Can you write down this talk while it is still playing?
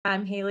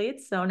I'm Haley.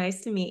 It's so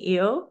nice to meet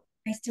you.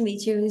 Nice to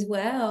meet you as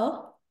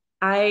well.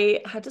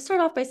 I had to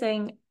start off by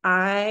saying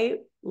I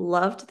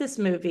loved this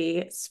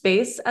movie.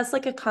 Space as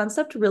like a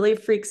concept really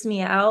freaks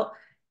me out,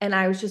 and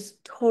I was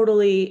just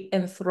totally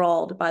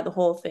enthralled by the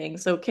whole thing.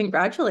 So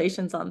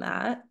congratulations on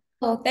that.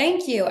 Well,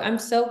 thank you. I'm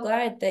so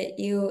glad that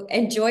you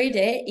enjoyed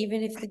it,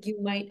 even if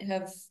you might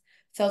have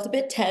felt a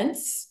bit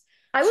tense.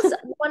 I was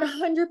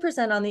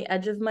 100% on the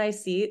edge of my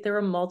seat. There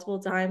were multiple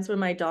times when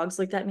my dogs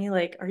looked at me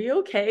like, "Are you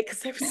okay?"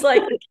 Because I was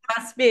like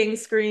gasping,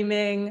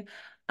 screaming,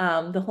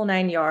 the whole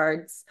nine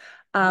yards.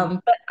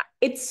 But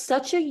it's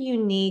such a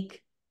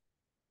unique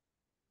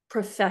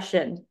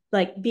profession,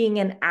 like being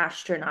an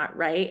astronaut,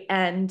 right?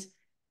 And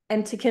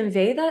to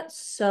convey that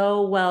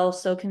so well,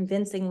 so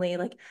convincingly,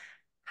 like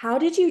how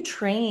did you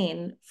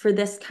train for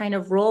this kind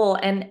of role?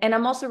 And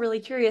I'm also really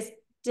curious,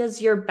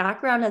 does your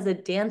background as a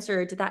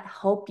dancer, did that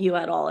help you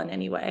at all in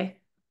any way?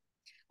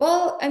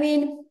 Well, I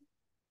mean,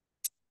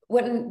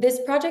 when this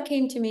project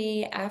came to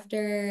me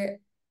after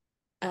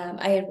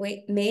I had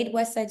made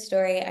West Side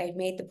Story, I had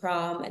made The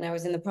Prom, and I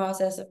was in the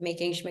process of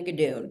making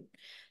Schmigadoon.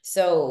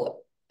 So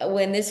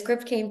when this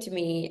script came to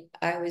me,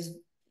 I was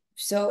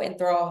so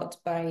enthralled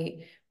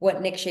by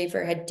what Nick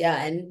Schaefer had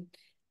done.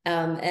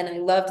 And I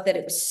loved that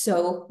it was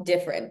so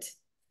different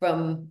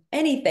from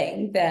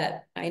anything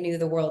that I knew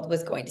the world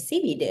was going to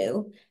see me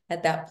do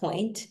at that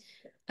point.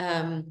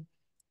 Um,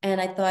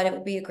 and I thought it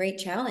would be a great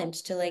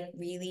challenge to like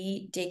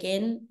really dig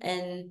in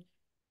and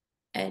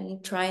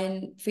try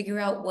and figure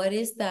out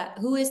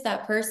who is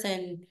that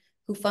person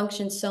who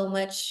functions so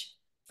much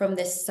from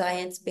this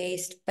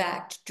science-based,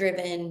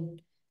 fact-driven,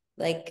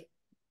 like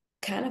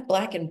kind of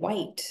black and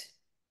white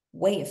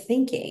way of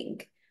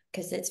thinking,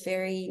 because it's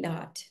very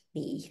not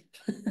me.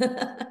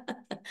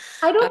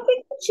 I don't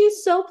think that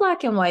she's so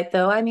black and white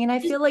though. I mean, I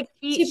feel like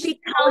she She she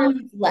more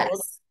becomes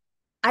less.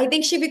 I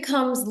think she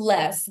becomes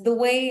less. The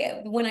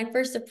way when I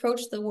first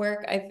approached the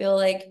work, I feel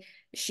like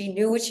she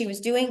knew what she was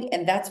doing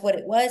and that's what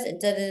it was,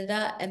 and da da da.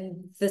 Da.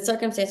 And the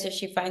circumstances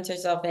she finds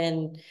herself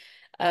in,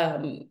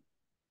 um,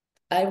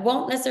 I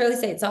won't necessarily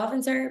say it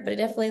softens her, but it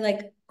definitely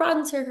like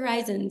broadens her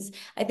horizons.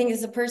 I think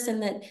as a person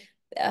that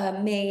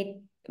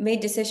made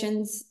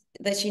decisions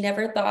that she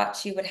never thought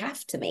she would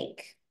have to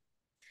make,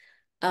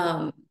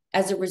 um,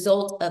 as a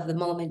result of the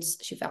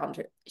moments she found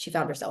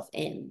herself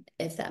in,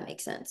 if that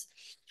makes sense.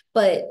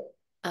 But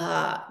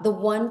the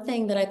one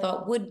thing that I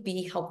thought would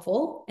be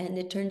helpful, and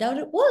it turned out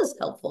it was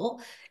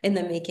helpful in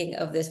the making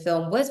of this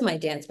film, was my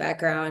dance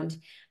background.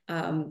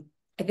 Um,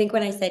 I think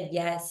when I said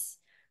yes,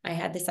 I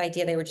had this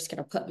idea they were just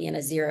going to put me in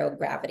a zero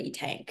gravity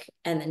tank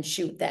and then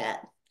shoot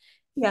that.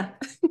 yeah.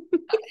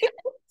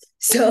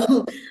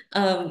 So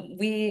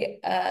we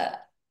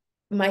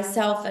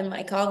myself and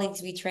my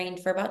colleagues, we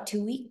trained for about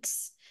 2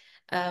 weeks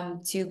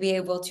to be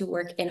able to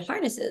work in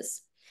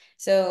harnesses.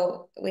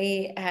 So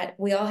we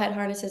all had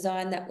harnesses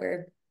on that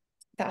were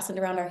fastened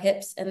around our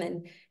hips and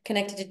then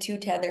connected to two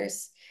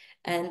tethers.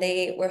 And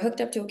they were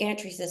hooked up to a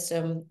gantry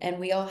system, and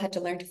we all had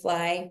to learn to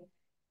fly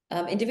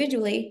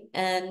individually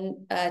and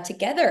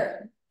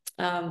together.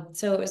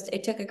 So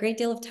it took a great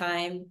deal of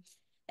time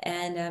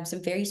and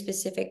some very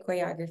specific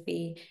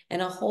choreography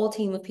and a whole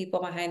team of people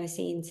behind the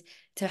scenes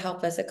to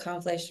help us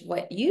accomplish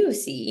what you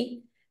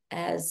see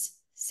as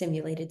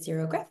simulated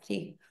zero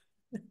gravity.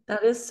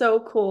 That is so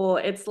cool.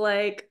 It's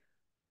like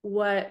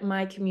what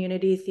my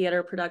community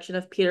theater production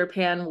of Peter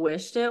Pan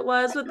wished it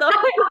was with the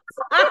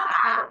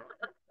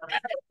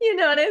you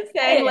know what I'm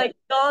saying? Like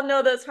we all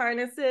know those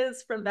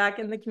harnesses from back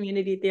in the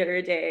community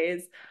theater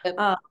days.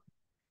 Um,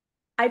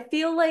 I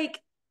feel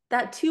like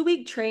that 2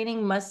 week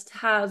training must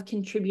have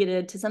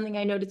contributed to something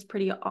I noticed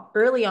pretty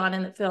early on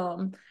in the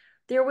film.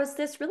 There was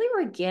this really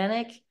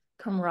organic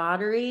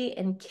camaraderie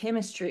and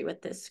chemistry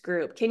with this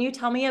group. Can you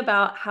tell me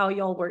about how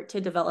y'all worked to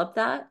develop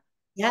that?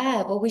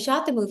 Yeah, well, we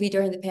shot the movie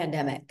during the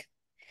pandemic.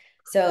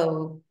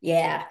 So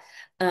yeah.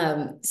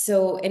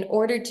 So in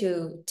order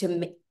to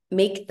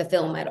make the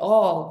film at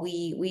all,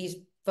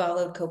 we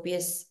followed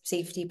copious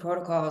safety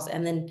protocols,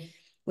 and then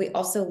we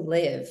also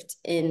lived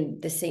in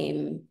the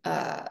same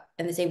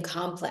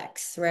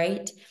complex,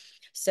 right?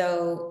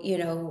 So,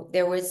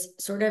 there was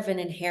sort of an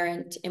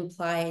inherent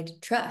implied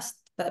trust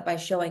that by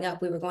showing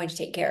up, we were going to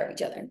take care of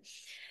each other.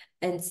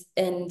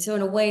 And so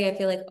in a way, I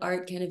feel like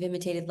art kind of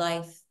imitated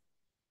life.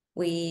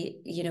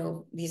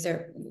 These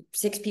are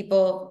 6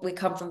 people. We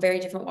come from very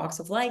different walks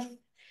of life.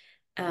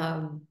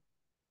 Um,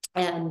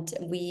 and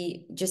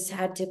we just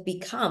had to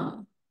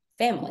become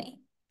family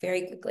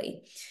very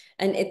quickly.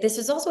 And this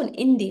was also an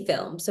indie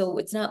film. So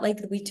it's not like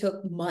we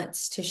took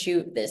months to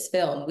shoot this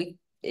film.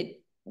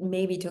 It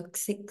maybe took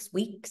 6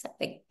 weeks, I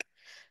think,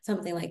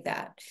 something like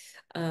that.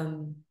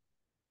 Um,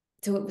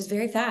 so it was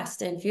very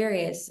fast and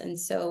furious. And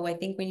so I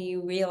think when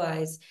you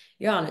realize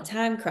you're on a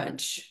time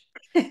crunch,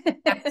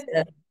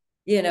 to,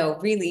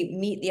 really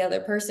meet the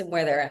other person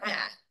where they're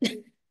at.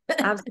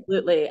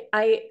 Absolutely.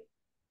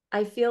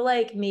 I feel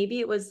like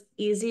maybe it was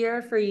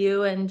easier for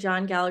you and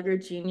John Gallagher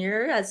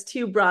Jr. as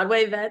two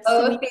Broadway vets to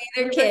Oh, meet theater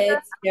you like kids.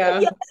 that.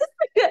 Yeah.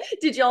 Yeah.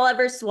 Did y'all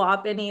ever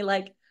swap any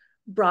like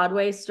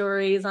Broadway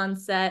stories on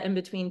set in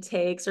between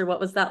takes, or what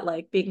was that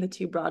like being the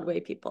two Broadway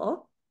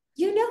people?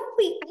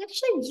 We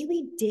actually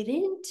really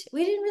didn't.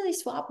 We didn't really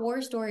swap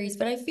war stories,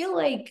 but I feel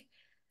like,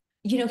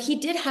 he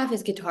did have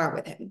his guitar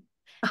with him.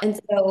 And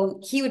so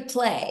he would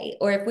play,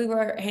 or if we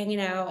were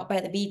hanging out by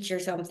the beach or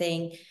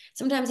something,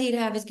 sometimes he'd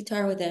have his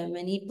guitar with him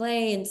and he'd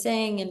play and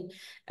sing and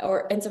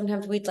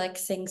sometimes we'd like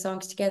sing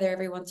songs together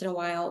every once in a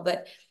while.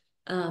 But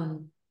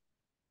um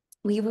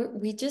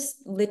we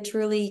just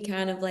literally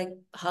kind of like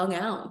hung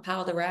out and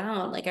palled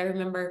around. Like I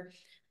remember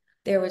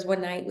there was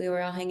one night we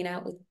were all hanging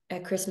out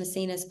at Chris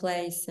Messina's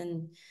place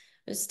and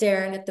just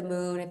staring at the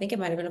moon. I think it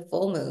might have been a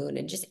full moon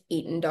and just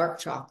eating dark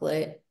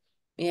chocolate.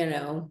 You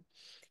know,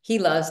 he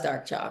loves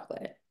dark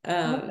chocolate.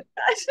 Oh my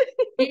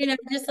gosh.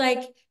 Just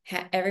like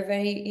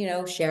everybody,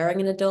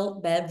 sharing an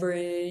adult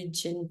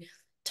beverage and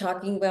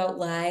talking about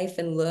life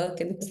and look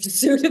and the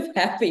pursuit of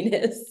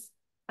happiness.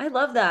 I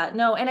love that.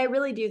 No, and I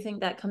really do think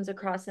that comes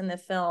across in the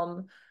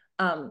film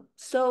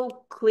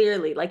so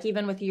clearly. Like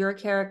even with your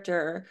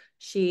character,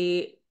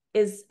 she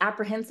is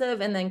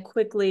apprehensive and then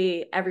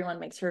quickly everyone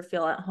makes her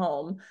feel at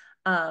home.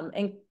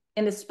 And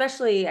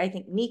especially I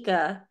think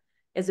Nika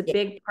is a Yeah.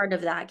 big part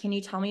of that. Can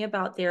you tell me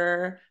about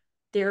their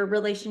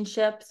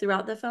relationship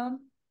throughout the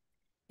film?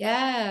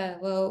 Yeah,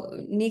 well,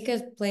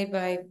 Nika's played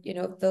by,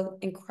 the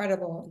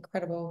incredible,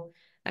 incredible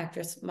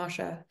actress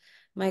Masha.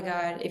 My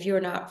God, if you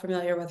are not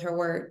familiar with her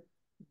work,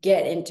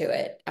 get into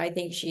it. I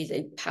think she's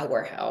a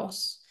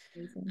powerhouse.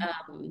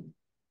 Amazing.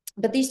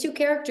 But these two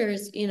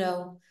characters,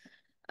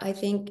 I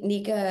think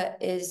Nika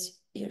is,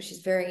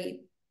 she's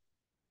very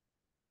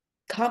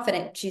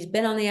confident. She's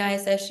been on the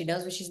ISS. She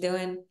knows what she's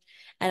doing.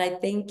 And I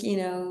think,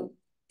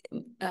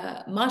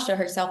 Masha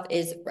herself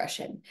is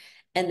Russian.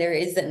 And there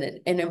is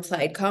an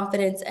implied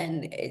confidence,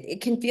 and it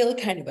can feel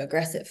kind of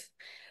aggressive.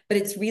 But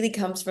it's really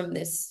comes from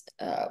this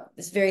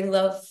very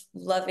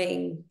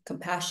loving,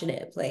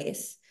 compassionate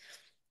place.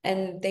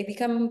 And they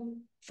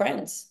become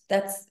friends.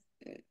 That's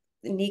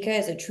Nika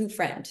is a true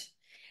friend.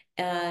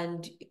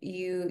 And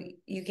you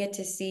get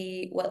to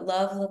see what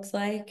love looks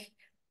like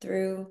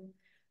through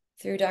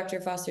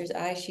Dr. Foster's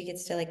eyes. She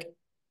gets to like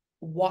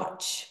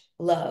watch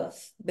love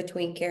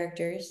between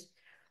characters.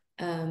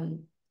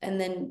 And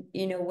then,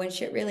 when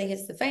shit really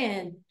hits the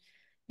fan,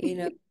 you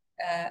know,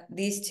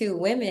 these two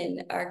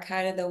women are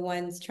kind of the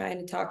ones trying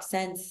to talk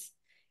sense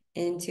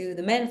into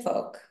the men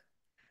folk.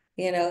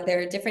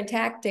 There are different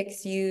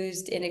tactics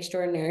used in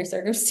extraordinary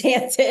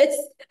circumstances.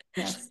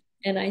 Yes.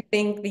 And I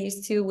think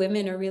these two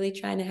women are really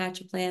trying to hatch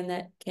a plan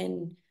that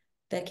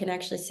can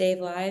actually save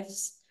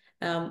lives.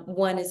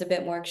 One is a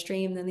bit more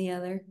extreme than the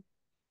other,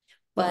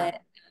 Yeah.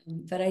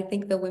 but I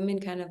think the women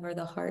kind of are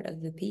the heart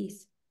of the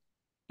piece.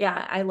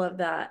 Yeah, I love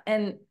that.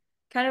 And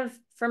kind of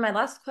for my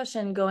last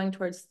question, going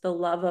towards the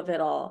love of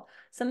it all,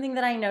 something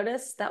that I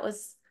noticed that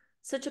was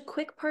such a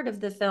quick part of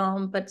the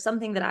film, but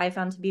something that I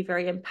found to be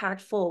very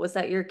impactful was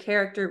that your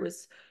character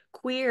was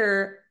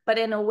queer, but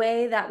in a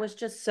way that was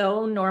just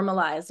so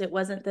normalized. It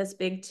wasn't this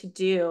big to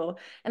do.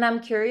 And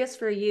I'm curious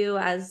for you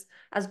as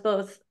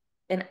both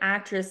an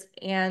actress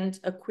and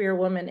a queer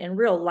woman in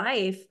real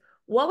life,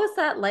 what was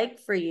that like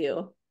for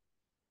you?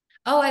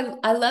 Oh,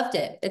 I loved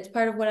it. It's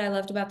part of what I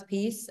loved about the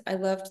piece. I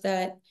loved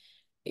that,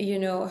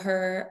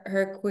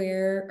 her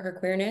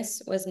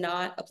queerness was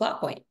not a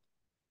plot point.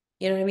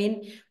 You know what I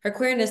mean? Her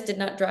queerness did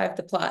not drive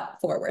the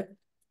plot forward.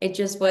 It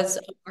just was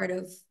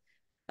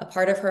a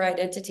part of her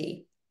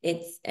identity.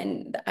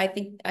 And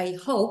I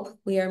hope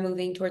we are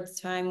moving towards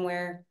a time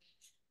where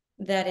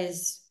that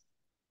is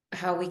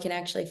how we can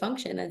actually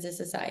function as a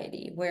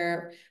society,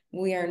 where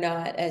we are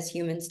not as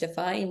humans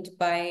defined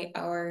by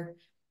our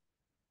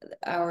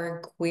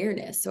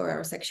queerness or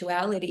our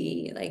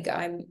sexuality.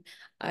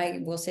 I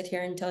will sit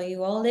here and tell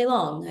you all day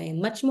long, I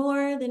am much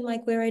more than my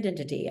queer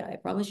identity. I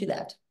promise you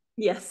that.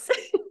 Yes.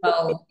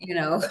 Oh,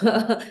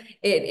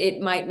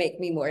 it might make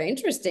me more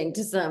interesting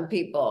to some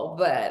people,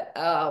 but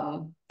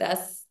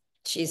that's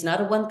she's not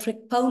a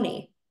one-trick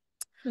pony.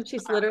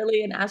 She's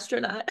literally an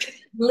astronaut.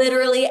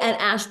 Literally an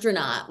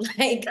astronaut.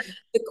 Like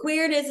the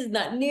queerness is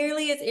not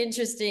nearly as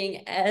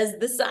interesting as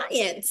the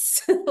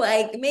science.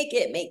 Like make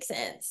it make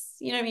sense.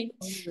 You know what I mean?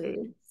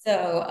 Totally.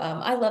 So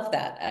I love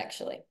that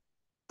actually.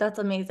 That's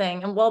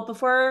amazing. And well,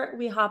 before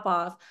we hop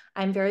off,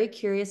 I'm very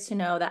curious to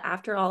know that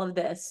after all of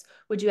this,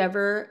 would you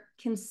ever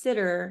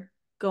consider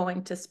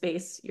going to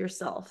space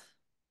yourself?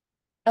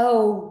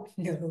 Oh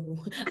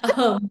no.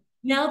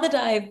 Now that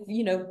I've,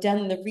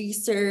 done the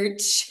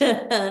research,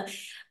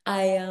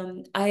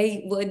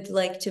 I would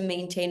like to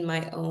maintain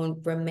my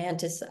own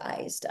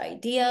romanticized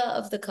idea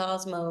of the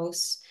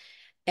cosmos.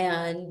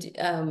 And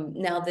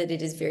now that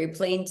it is very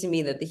plain to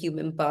me that the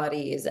human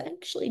body is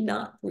actually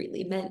not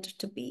really meant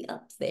to be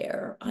up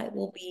there, I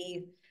will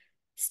be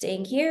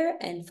staying here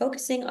and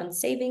focusing on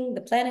saving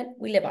the planet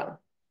we live on.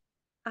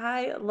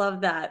 I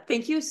love that.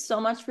 Thank you so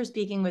much for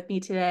speaking with me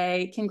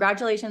today.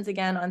 Congratulations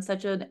again on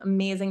such an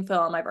amazing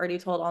film. I've already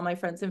told all my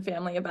friends and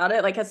family about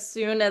it. Like as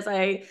soon as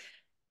I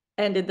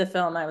ended the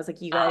film, I was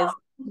like, you guys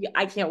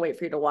I can't wait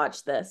for you to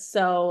watch this.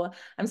 So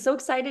I'm so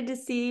excited to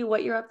see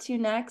what you're up to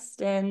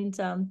next. And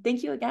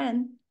thank you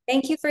again.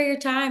 Thank you for your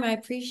time. I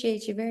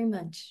appreciate you very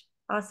much.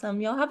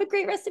 Awesome. Y'all have a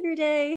great rest of your day.